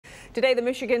Today, the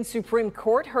Michigan Supreme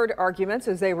Court heard arguments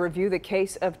as they review the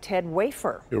case of Ted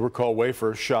Wafer. You'll recall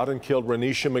Wafer shot and killed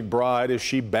Renisha McBride as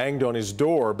she banged on his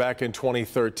door back in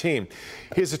 2013.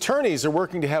 His attorneys are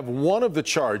working to have one of the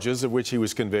charges of which he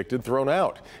was convicted thrown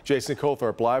out. Jason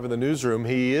Colthorpe live in the newsroom.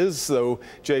 He is, though,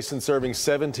 Jason, serving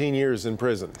 17 years in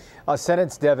prison. A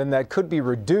sentence, Devin, that could be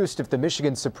reduced if the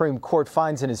Michigan Supreme Court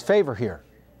finds in his favor here.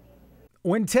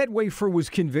 When Ted Wafer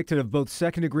was convicted of both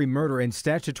second-degree murder and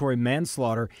statutory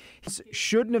manslaughter, he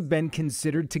shouldn't have been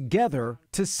considered together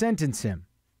to sentence him.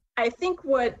 I think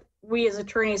what we as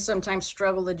attorneys sometimes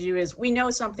struggle to do is we know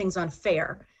something's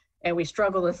unfair, and we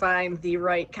struggle to find the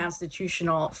right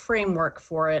constitutional framework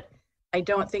for it. I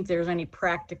don't think there's any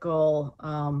practical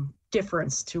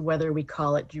difference to whether we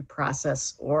call it due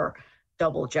process or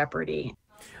double jeopardy.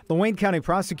 The Wayne County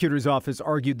Prosecutor's Office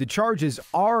argued the charges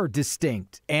are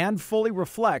distinct and fully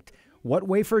reflect what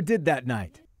Wafer did that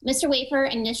night. Mr. Wafer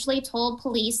initially told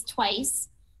police twice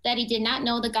that he did not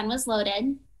know the gun was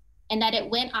loaded and that it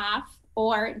went off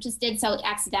or just did so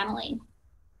accidentally.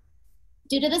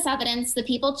 Due to this evidence, the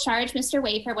people charged Mr.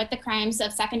 Wafer with the crimes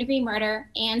of second-degree murder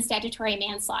and statutory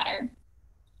manslaughter.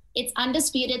 It's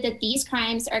undisputed that these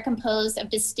crimes are composed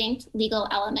of distinct legal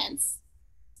elements.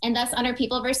 And thus, under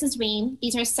People v. Ream,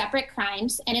 these are separate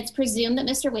crimes, and it's presumed that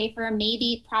Mr. Wafer may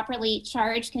be properly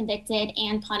charged, convicted,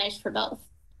 and punished for both.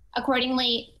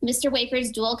 Accordingly, Mr.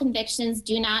 Wafer's dual convictions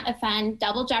do not offend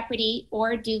double jeopardy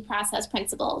or due process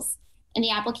principles, and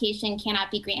the application cannot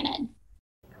be granted.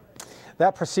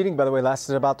 That proceeding, by the way,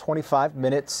 lasted about 25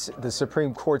 minutes. The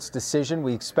Supreme Court's decision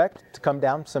we expect to come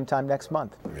down sometime next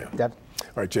month. Yeah. Deb? All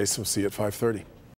right, Jason, we'll see you at 5:30.